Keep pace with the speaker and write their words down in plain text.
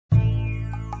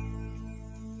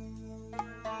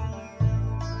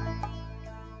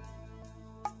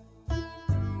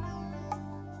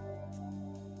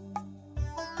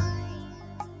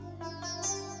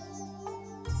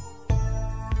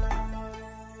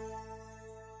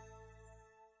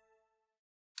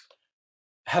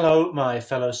Hello, my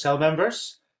fellow cell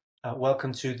members.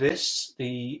 Welcome to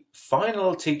the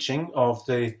final teaching of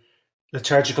the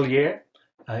liturgical year.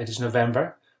 It is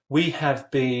November. We have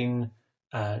been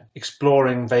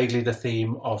exploring vaguely the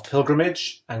theme of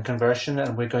pilgrimage and conversion,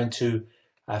 and we're going to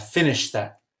finish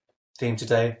that theme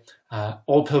today.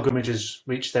 All pilgrimages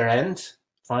reach their end,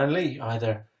 finally,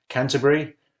 either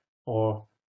Canterbury or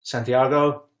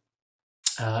Santiago,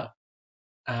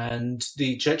 and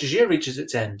the church's year reaches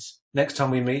its end. Next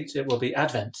time we meet, it will be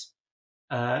Advent.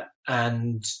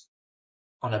 And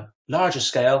on a larger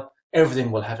scale,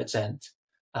 everything will have its end.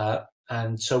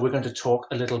 And so we're going to talk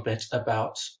a little bit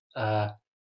about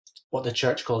what the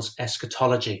church calls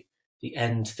eschatology, the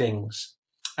end things.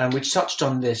 And we touched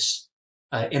on this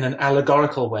in an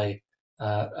allegorical way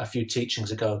a few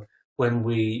teachings ago when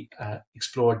we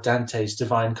explored Dante's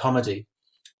Divine Comedy.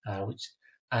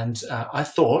 I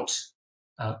thought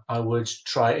I would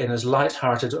try in as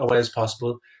light-hearted a way as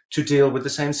possible to deal with the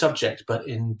same subject, but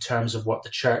in terms of what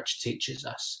the church teaches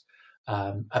us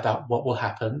about what will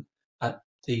happen at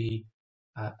the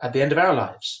end of our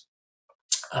lives.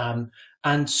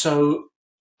 And so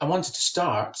I wanted to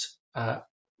start, but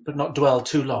not dwell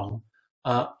too long,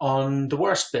 on the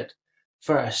worst bit.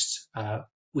 First,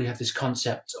 we have this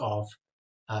concept of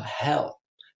hell,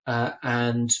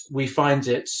 and we find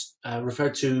it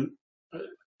referred to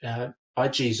by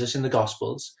Jesus in the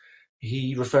Gospels.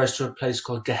 He refers to a place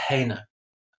called Gehenna,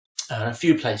 a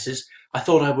few places. I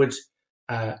thought I would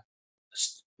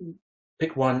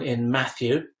pick one in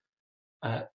Matthew,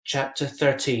 chapter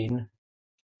 13,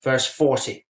 verse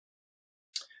 40.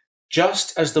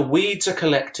 Just as the weeds are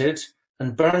collected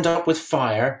and burned up with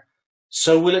fire,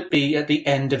 so will it be at the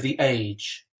end of the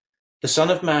age. The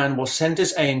Son of Man will send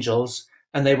his angels,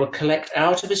 and they will collect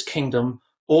out of his kingdom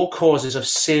all causes of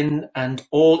sin and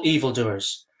all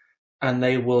evildoers, and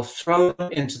they will throw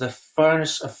them into the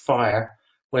furnace of fire,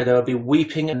 where there will be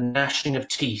weeping and gnashing of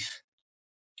teeth.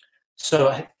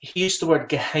 So he used the word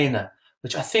Gehenna,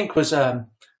 which I think was a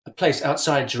place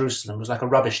outside Jerusalem. It was like a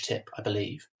rubbish tip, I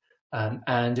believe,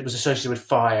 and it was associated with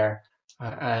fire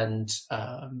and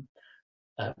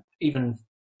even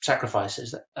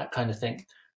sacrifices, that kind of thing.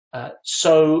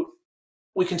 So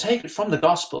we can take it from the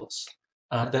Gospels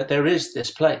that there is this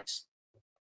place.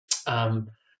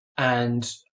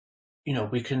 And, you know,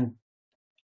 we can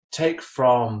take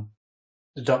from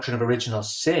the doctrine of original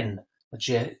sin,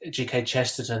 which G.K.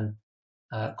 Chesterton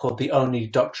called the only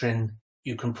doctrine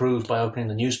you can prove by opening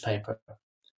the newspaper,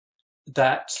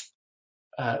 that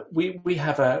we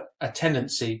have a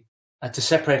tendency to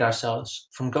separate ourselves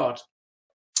from God.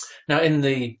 Now, I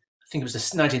think it was the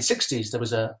 1960s, there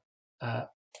was a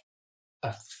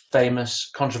famous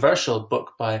controversial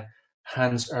book by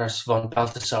Hans Urs von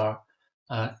Balthasar,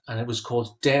 and it was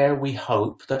called Dare We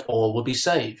Hope That All Will Be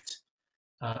Saved?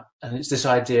 And it's this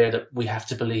idea that we have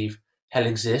to believe hell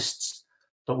exists,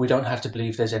 but we don't have to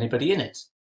believe there's anybody in it.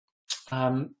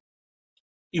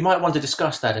 You might want to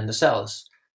discuss that in the cells.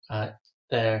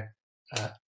 There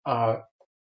are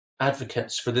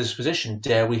advocates for this position,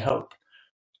 dare we hope.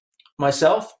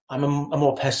 Myself, I'm a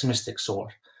more pessimistic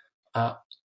sort.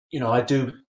 I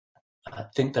do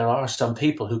think there are some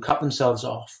people who cut themselves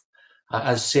off.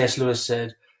 As C.S. Lewis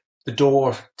said, the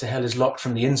door to hell is locked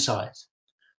from the inside.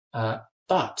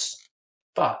 But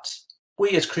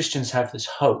we as Christians have this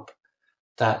hope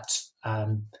that,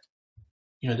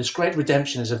 this great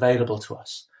redemption is available to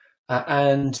us.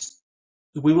 And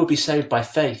we will be saved by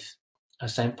faith,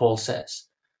 as St. Paul says.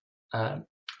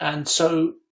 And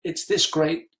so it's this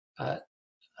great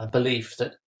belief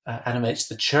that animates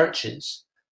the church's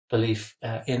belief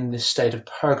in this state of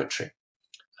purgatory,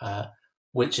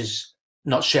 which is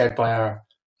not shared by our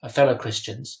fellow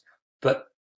Christians, but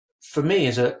for me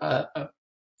is a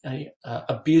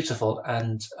beautiful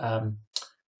and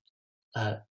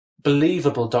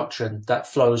believable doctrine that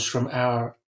flows from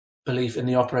our belief in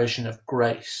the operation of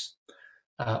grace,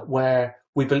 where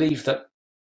we believe that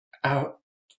our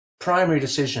primary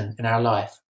decision in our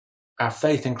life, our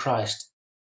faith in Christ,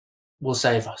 will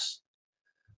save us.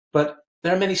 But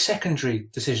there are many secondary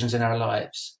decisions in our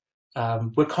lives.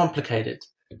 We're complicated.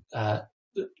 The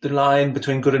line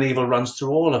between good and evil runs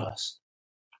through all of us.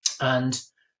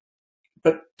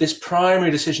 But this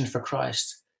primary decision for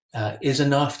Christ is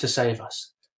enough to save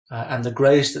us. And the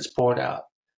grace that's poured out,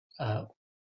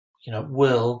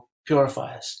 will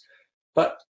purify us.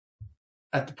 But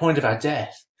at the point of our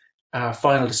death, our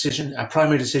final decision, our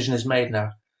primary decision is made, and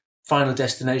our final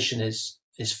destination is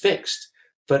fixed.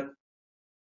 But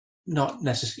not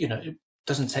necessarily, it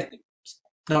doesn't take,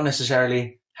 not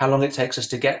necessarily how long it takes us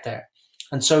to get there.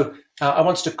 And so I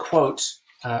wanted to quote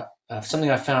something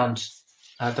I found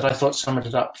that I thought summed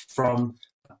it up from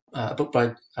a book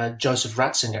by Joseph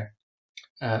Ratzinger,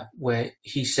 where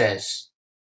he says,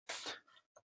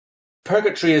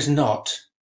 "Purgatory is not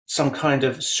some kind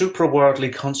of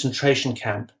supraworldly concentration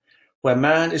camp where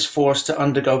man is forced to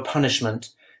undergo punishment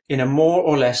in a more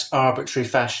or less arbitrary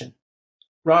fashion.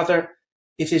 Rather,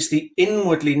 it is the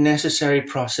inwardly necessary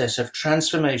process of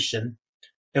transformation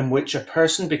in which a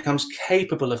person becomes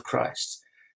capable of Christ,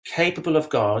 capable of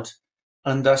God,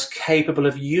 and thus capable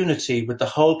of unity with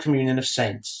the whole communion of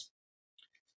saints.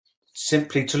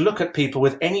 Simply to look at people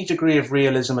with any degree of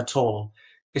realism at all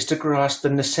is to grasp the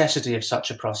necessity of such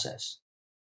a process.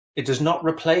 It does not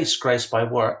replace grace by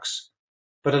works,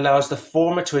 but allows the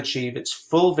former to achieve its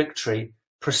full victory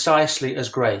precisely as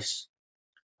grace.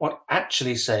 What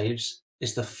actually saves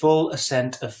is the full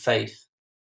assent of faith.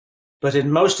 But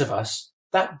in most of us,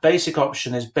 that basic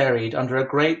option is buried under a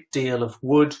great deal of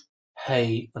wood,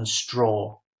 hay, and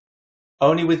straw.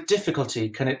 Only with difficulty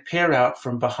can it peer out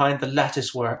from behind the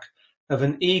lattice work of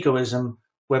an egoism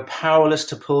we're powerless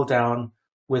to pull down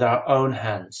with our own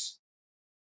hands.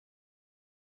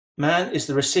 Man is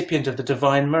the recipient of the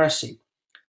divine mercy,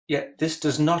 yet this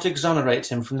does not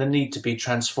exonerate him from the need to be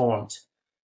transformed.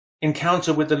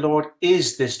 Encounter with the Lord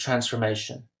is this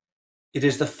transformation. It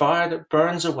is the fire that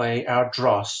burns away our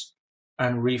dross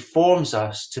and reforms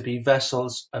us to be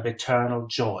vessels of eternal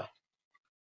joy."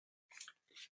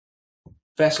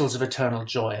 Vessels of eternal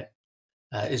joy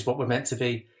is what we're meant to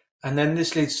be. And then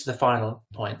this leads to the final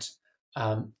point,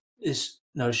 this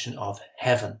notion of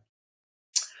heaven.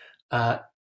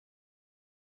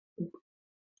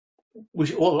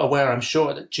 We're all aware, I'm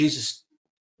sure, that Jesus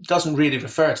doesn't really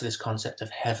refer to this concept of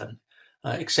heaven,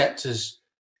 except as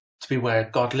to be where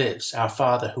God lives, our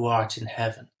Father who art in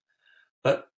heaven.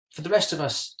 But for the rest of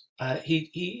us,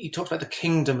 he talks about the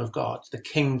kingdom of God. The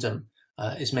kingdom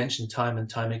is mentioned time and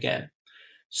time again.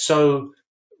 So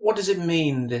what does it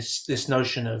mean, this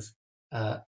notion of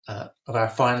our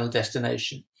final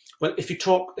destination? Well, if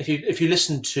you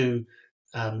listen to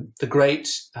the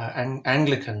great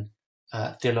Anglican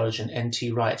theologian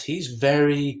N.T. Wright, he's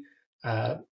very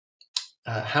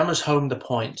hammers home the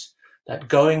point that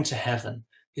going to heaven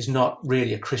is not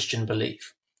really a Christian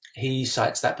belief. He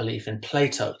cites that belief in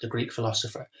Plato, the Greek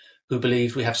philosopher, who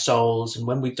believed we have souls, and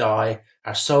when we die,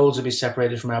 our souls will be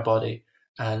separated from our body,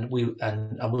 and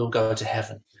we'll go to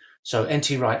heaven. So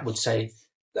N.T. Wright would say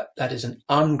that is an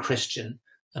unchristian,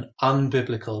 an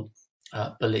unbiblical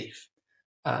belief,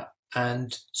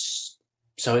 and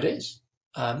so it is.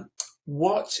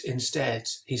 What instead,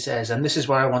 he says, and this is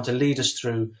where I want to lead us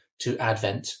through to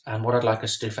Advent, and what I'd like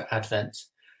us to do for Advent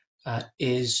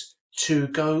is to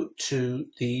go to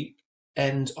the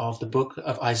end of the book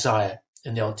of Isaiah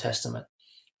in the Old Testament.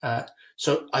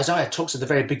 So Isaiah talks at the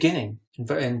very beginning,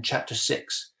 in chapter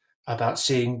 6, about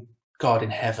seeing God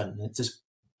in heaven. It's this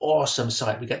awesome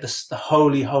sight. We get the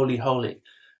holy, holy, holy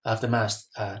of the Mass.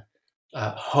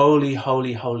 Holy,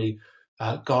 holy, holy,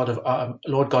 Lord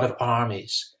God of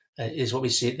armies is what we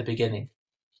see at the beginning.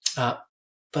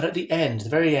 But at the end, the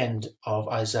very end of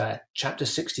Isaiah, chapter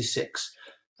 66,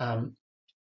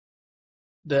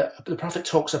 the prophet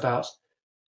talks about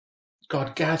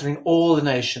God gathering all the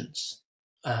nations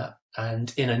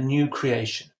and in a new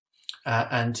creation.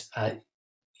 And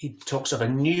he talks of a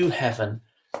new heaven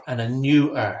and a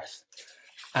new earth.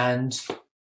 And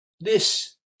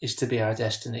this is to be our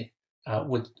destiny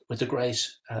with the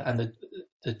grace and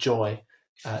the joy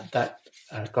that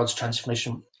God's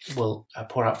transformation will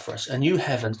pour out for us. A new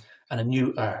heaven and a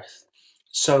new earth.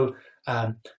 So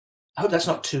I hope that's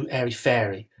not too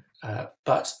airy-fairy.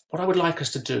 But what I would like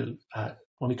us to do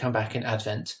when we come back in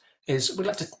Advent is I'm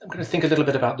going to think a little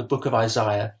bit about the book of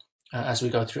Isaiah as we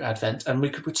go through Advent. And we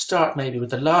could start maybe with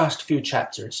the last few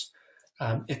chapters.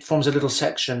 It forms a little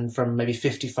section from maybe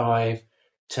 55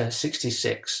 to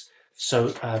 66.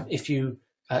 So if you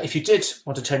did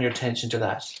want to turn your attention to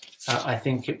that, I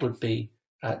think it would be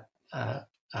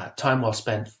time well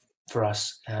spent for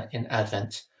us in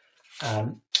Advent.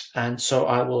 And so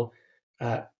I will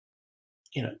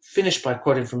finish by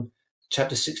quoting from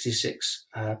chapter 66.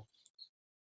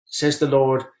 Says the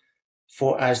Lord,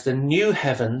 "For as the new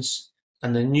heavens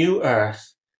and the new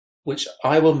earth, which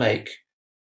I will make,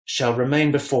 shall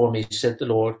remain before me, said the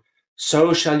Lord,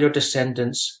 so shall your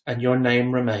descendants and your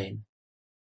name remain.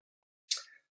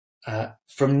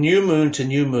 From new moon to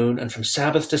new moon and from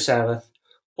Sabbath to Sabbath,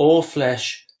 all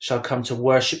flesh shall come to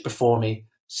worship before me,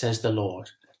 says the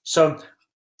Lord." So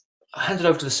I hand it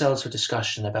over to the cells for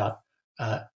discussion about,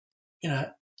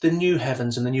 the new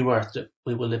heavens and the new earth that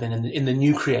we will live in the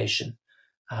new creation.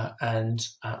 And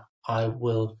I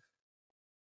will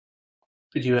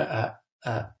bid you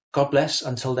God bless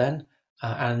until then,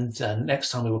 and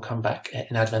next time we will come back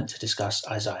in Advent to discuss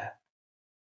Isaiah.